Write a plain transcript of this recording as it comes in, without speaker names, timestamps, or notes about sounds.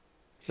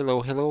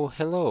Hello, hello,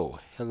 hello.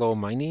 Hello,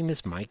 my name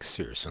is Mike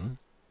Searson.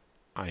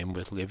 I am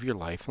with Live Your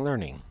Life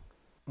Learning,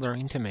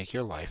 learning to make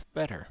your life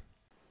better.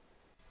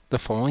 The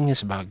following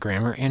is about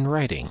grammar and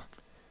writing.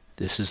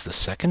 This is the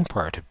second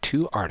part of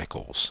 2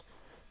 articles.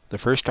 The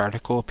first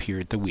article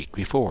appeared the week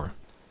before.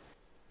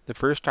 The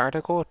first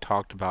article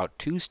talked about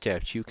 2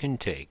 steps you can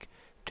take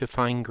to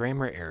find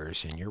grammar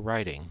errors in your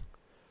writing.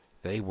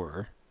 They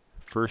were: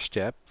 first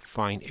step,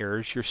 find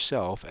errors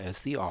yourself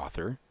as the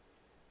author.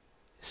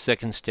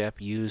 Second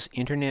step, use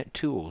internet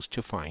tools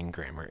to find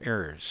grammar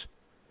errors.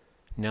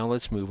 Now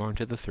let's move on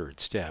to the third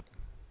step.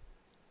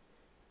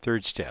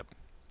 Third step,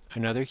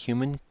 another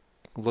human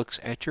looks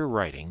at your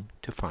writing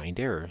to find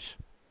errors.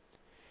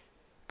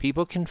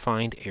 People can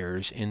find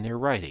errors in their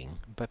writing,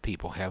 but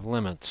people have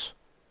limits.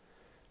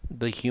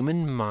 The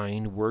human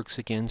mind works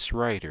against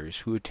writers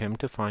who attempt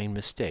to find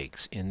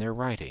mistakes in their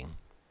writing.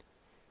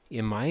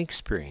 In my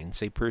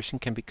experience, a person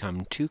can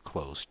become too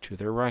close to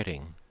their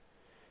writing.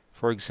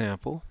 For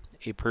example,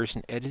 a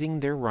person editing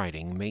their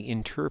writing may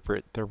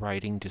interpret the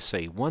writing to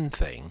say one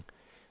thing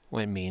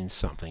when it means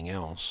something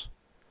else.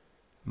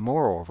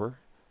 Moreover,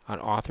 an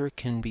author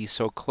can be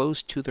so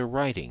close to the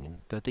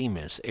writing that they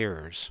miss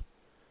errors.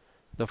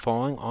 The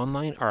following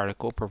online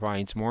article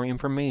provides more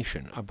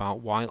information about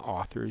why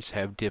authors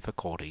have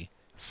difficulty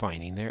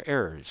finding their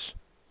errors.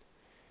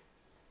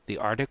 The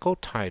article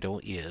title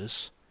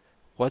is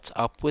 "What's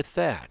Up With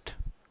That?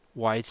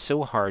 Why It's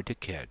So Hard to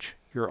Catch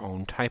Your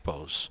Own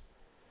Typos."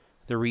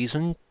 The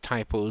reason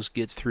typos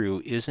get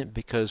through isn't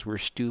because we're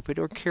stupid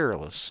or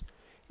careless.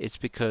 It's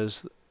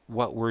because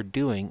what we're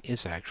doing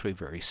is actually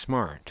very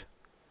smart.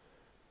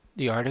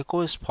 The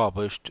article is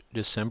published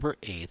December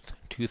 8th,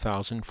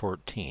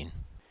 2014,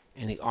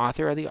 and the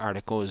author of the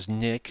article is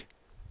Nick,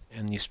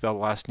 and you spell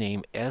last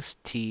name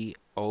Stockton.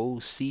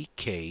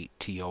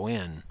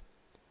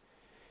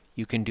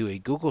 You can do a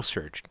Google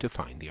search to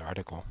find the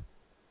article.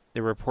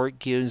 The report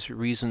gives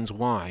reasons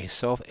why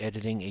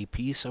self-editing a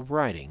piece of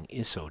writing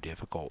is so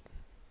difficult.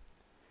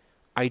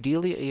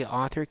 Ideally, an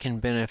author can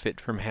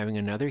benefit from having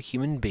another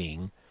human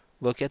being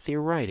look at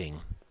their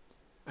writing.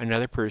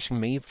 Another person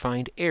may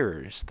find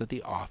errors that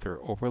the author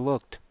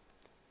overlooked.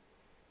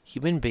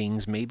 Human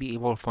beings may be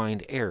able to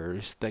find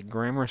errors that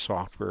grammar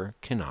software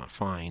cannot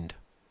find.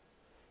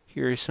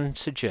 Here are some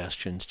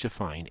suggestions to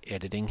find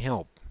editing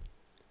help.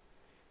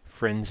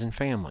 Friends and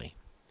family.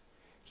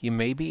 You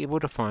may be able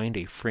to find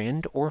a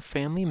friend or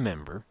family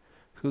member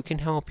who can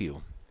help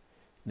you.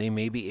 They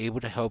may be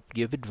able to help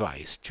give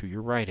advice to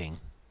your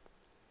writing.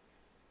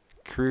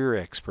 Career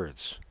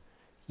experts.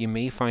 You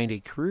may find a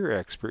career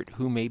expert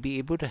who may be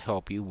able to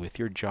help you with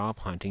your job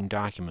hunting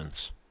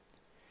documents.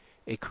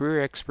 A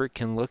career expert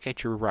can look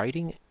at your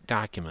writing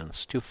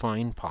documents to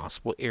find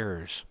possible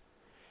errors.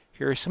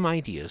 Here are some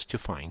ideas to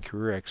find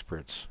career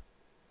experts.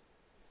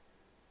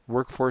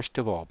 Workforce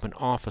development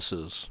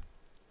offices.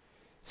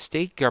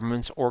 State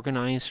governments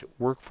organize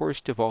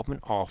workforce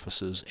development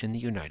offices in the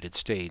United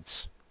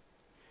States.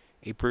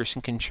 A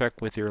person can check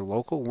with their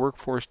local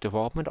workforce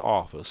development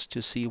office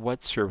to see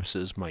what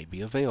services might be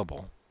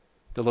available.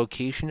 The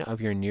location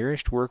of your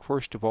nearest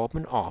workforce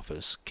development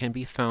office can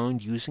be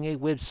found using a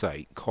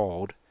website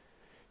called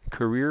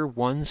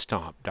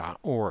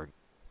careeronestop.org.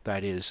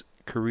 That is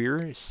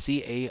career,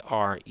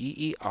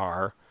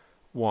 C-A-R-E-E-R,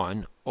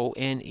 1,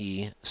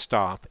 O-N-E,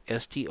 stop,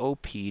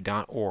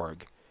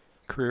 S-T-O-P.org.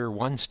 Career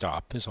One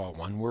Stop is all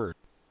one word.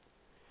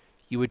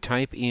 You would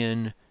type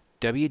in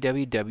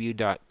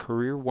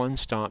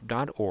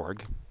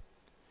www.careeronestop.org.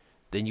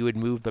 Then you would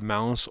move the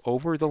mouse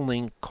over the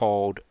link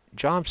called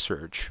Job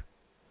Search.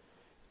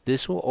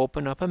 This will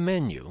open up a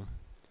menu.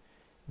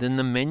 Then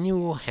the menu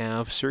will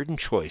have certain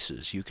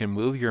choices. You can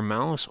move your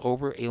mouse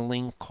over a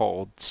link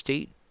called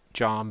State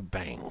Job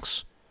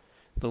Banks.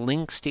 The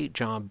link State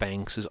Job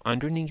Banks is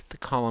underneath the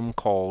column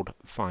called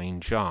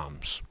Find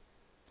Jobs.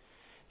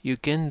 You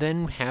can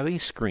then have a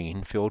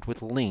screen filled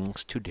with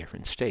links to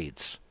different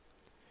states.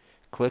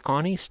 Click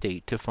on a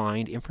state to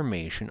find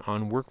information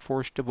on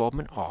workforce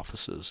development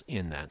offices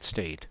in that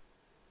state.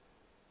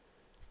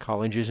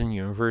 Colleges and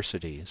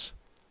universities.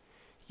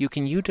 You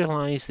can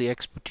utilize the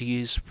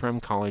expertise from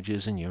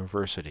colleges and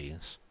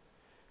universities.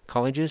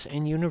 Colleges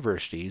and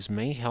universities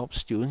may help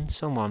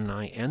students,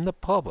 alumni, and the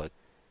public.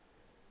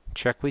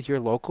 Check with your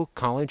local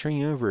college or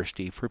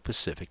university for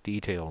specific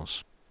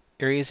details.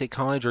 Areas a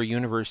college or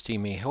university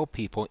may help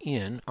people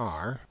in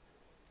are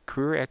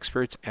career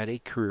experts at a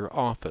career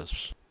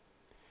office.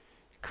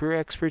 Career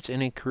experts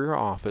in a career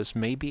office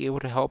may be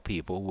able to help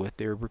people with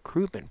their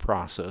recruitment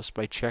process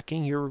by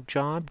checking your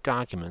job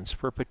documents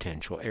for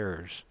potential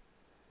errors.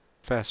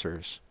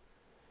 Professors.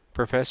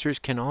 Professors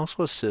can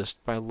also assist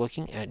by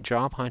looking at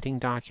job hunting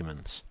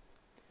documents.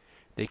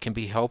 They can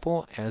be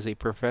helpful as a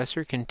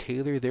professor can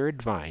tailor their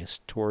advice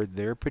toward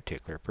their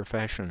particular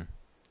profession.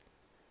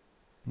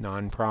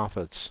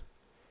 Nonprofits.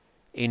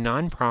 A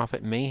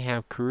nonprofit may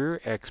have career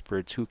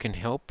experts who can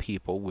help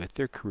people with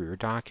their career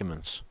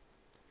documents.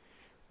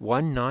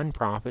 One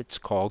nonprofit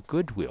called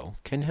Goodwill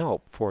can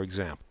help, for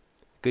example.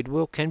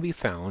 Goodwill can be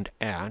found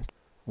at,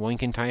 one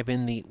can type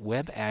in the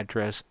web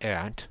address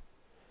at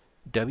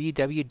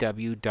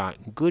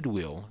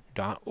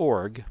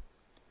www.goodwill.org.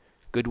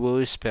 Goodwill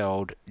is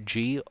spelled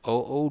Goodwill.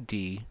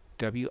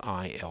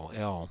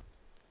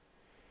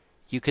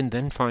 You can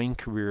then find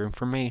career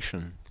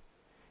information.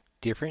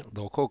 Different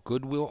local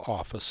Goodwill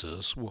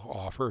offices will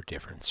offer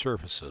different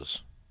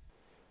services.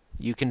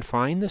 You can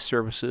find the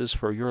services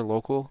for your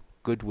local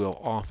Goodwill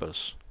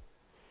office.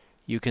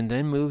 You can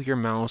then move your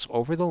mouse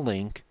over the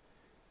link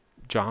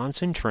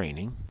Jobs and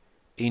Training.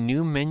 A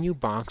new menu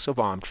box of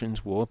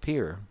options will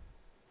appear.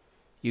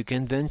 You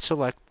can then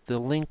select the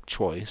link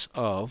choice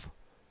of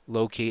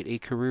Locate a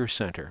Career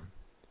Center.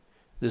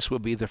 This will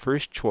be the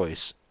first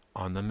choice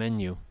on the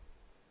menu.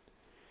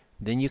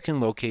 Then you can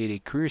locate a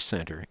career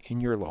center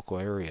in your local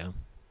area.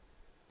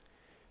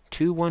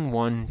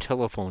 211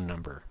 telephone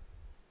number.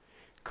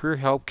 Career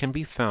help can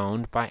be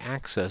found by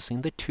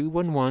accessing the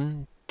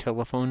 211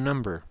 telephone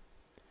number.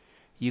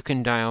 You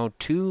can dial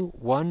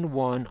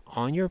 211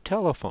 on your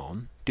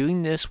telephone.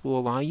 Doing this will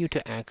allow you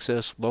to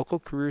access local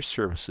career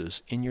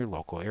services in your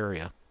local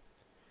area.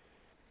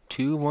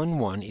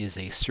 211 is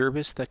a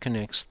service that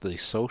connects the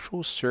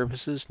social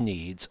services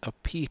needs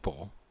of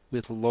people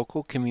with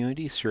local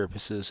community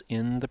services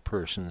in the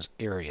person's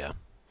area.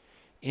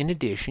 In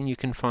addition, you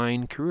can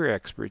find career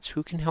experts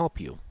who can help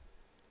you.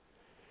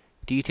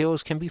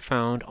 Details can be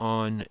found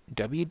on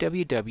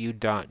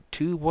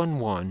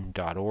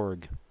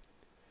www.211.org.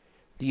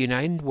 The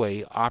United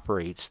Way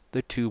operates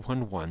the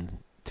 211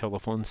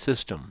 telephone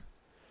system.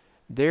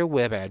 Their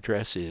web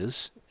address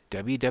is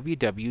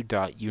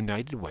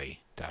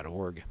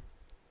www.unitedway.org.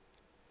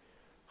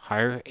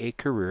 Hire a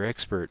career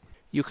expert.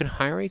 You can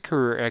hire a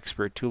career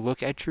expert to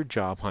look at your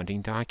job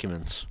hunting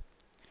documents.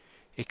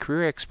 A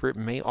career expert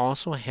may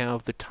also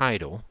have the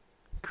title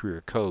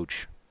career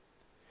coach.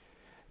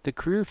 The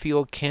career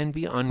field can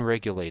be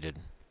unregulated.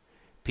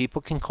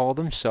 People can call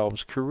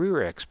themselves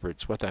career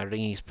experts without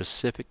any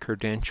specific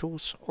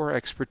credentials or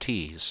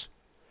expertise.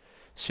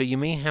 So you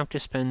may have to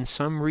spend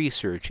some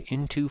research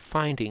into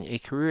finding a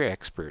career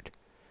expert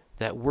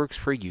that works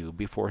for you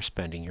before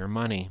spending your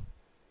money.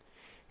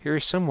 Here are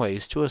some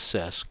ways to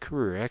assess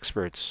career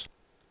experts.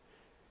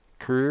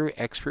 Career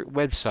expert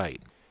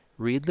website.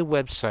 Read the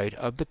website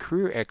of the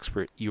career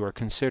expert you are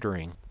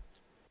considering.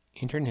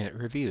 Internet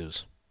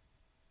reviews.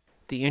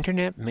 The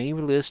Internet may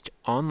list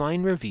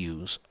online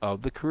reviews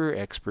of the career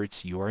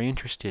experts you are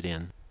interested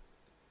in.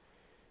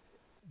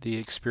 The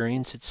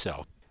experience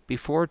itself.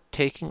 Before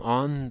taking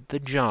on the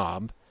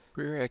job,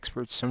 career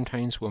experts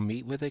sometimes will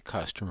meet with a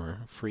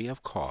customer free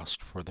of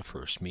cost for the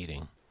first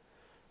meeting.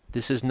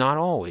 This is not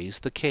always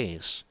the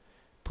case.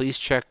 Please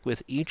check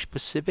with each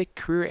specific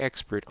career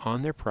expert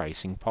on their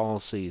pricing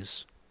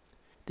policies.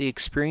 The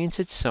experience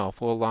itself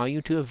will allow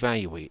you to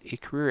evaluate a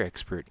career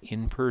expert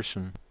in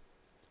person.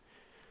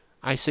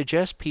 I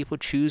suggest people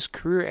choose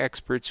career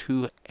experts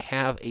who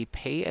have a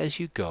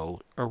pay-as-you-go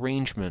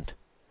arrangement.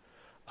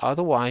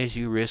 Otherwise,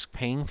 you risk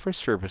paying for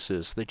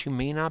services that you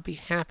may not be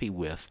happy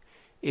with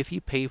if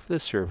you pay for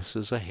the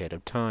services ahead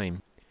of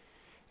time.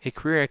 A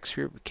career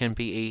expert can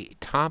be a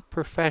top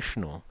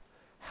professional.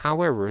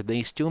 However,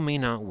 they still may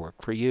not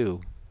work for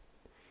you.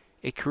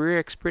 A career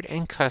expert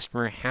and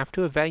customer have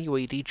to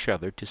evaluate each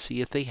other to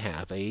see if they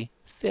have a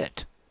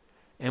fit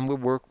and will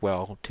work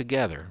well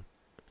together.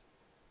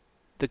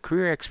 The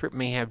career expert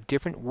may have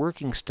different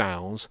working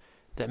styles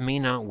that may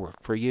not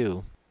work for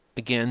you.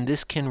 Again,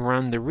 this can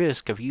run the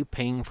risk of you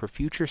paying for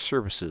future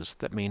services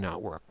that may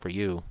not work for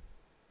you.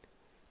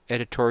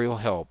 Editorial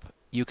help.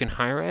 You can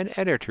hire an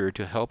editor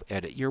to help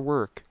edit your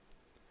work.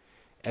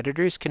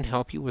 Editors can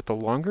help you with the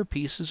longer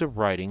pieces of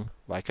writing,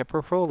 like a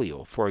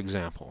portfolio, for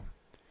example.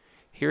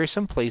 Here are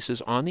some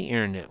places on the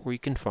internet where you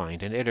can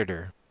find an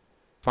editor.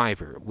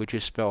 Fiverr, which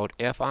is spelled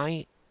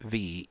Fiverr,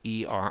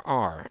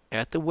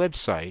 at the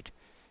website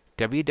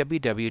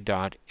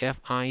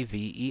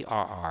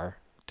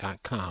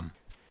www.fiverr.com.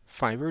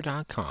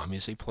 Fiverr.com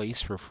is a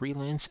place for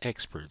freelance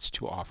experts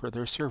to offer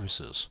their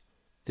services.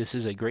 This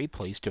is a great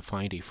place to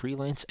find a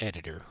freelance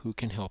editor who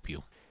can help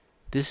you.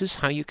 This is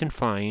how you can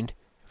find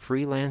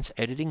freelance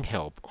editing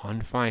help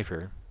on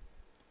Fiverr.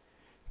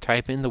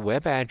 Type in the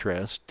web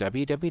address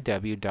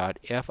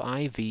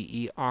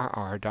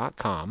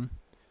www.fiverr.com,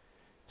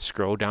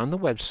 scroll down the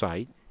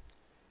website,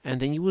 and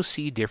then you will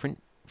see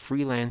different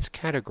freelance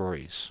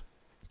categories.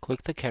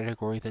 Click the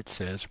category that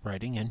says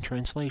Writing and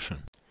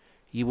Translation.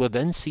 You will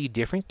then see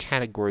different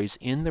categories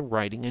in the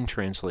writing and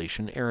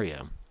translation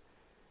area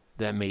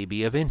that may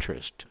be of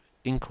interest,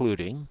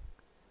 including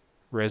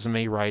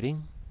resume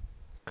writing,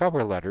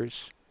 cover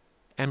letters,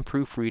 and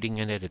proofreading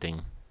and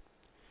editing.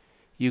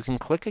 You can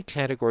click a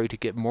category to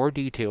get more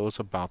details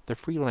about the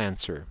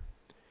freelancer.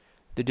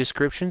 The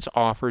descriptions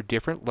offer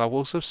different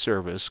levels of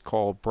service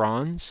called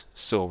bronze,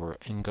 silver,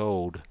 and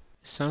gold.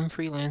 Some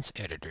freelance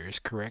editors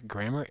correct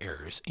grammar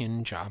errors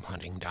in job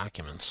hunting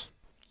documents.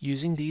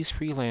 Using these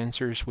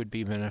freelancers would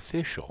be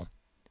beneficial,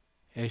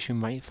 as you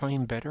might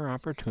find better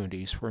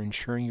opportunities for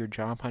ensuring your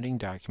job hunting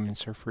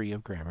documents are free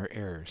of grammar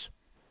errors.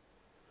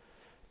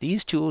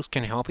 These tools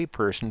can help a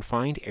person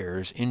find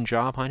errors in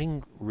job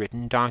hunting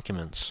written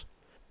documents.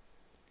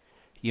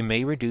 You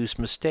may reduce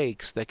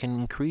mistakes that can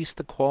increase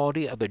the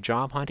quality of the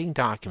job hunting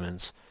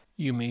documents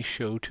you may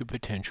show to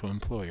potential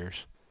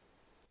employers.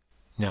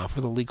 Now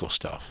for the legal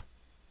stuff.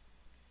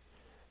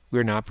 We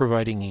are not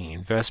providing any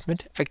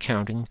investment,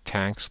 accounting,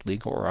 tax,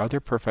 legal, or other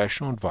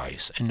professional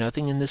advice, and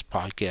nothing in this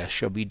podcast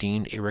shall be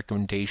deemed a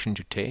recommendation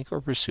to take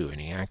or pursue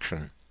any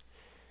action.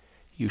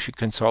 You should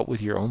consult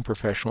with your own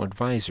professional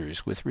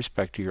advisors with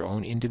respect to your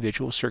own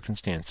individual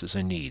circumstances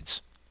and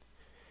needs.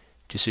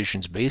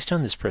 Decisions based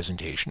on this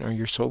presentation are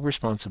your sole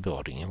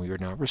responsibility, and we are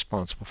not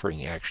responsible for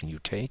any action you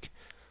take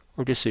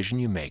or decision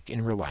you make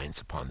in reliance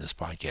upon this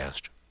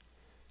podcast.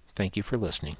 Thank you for listening.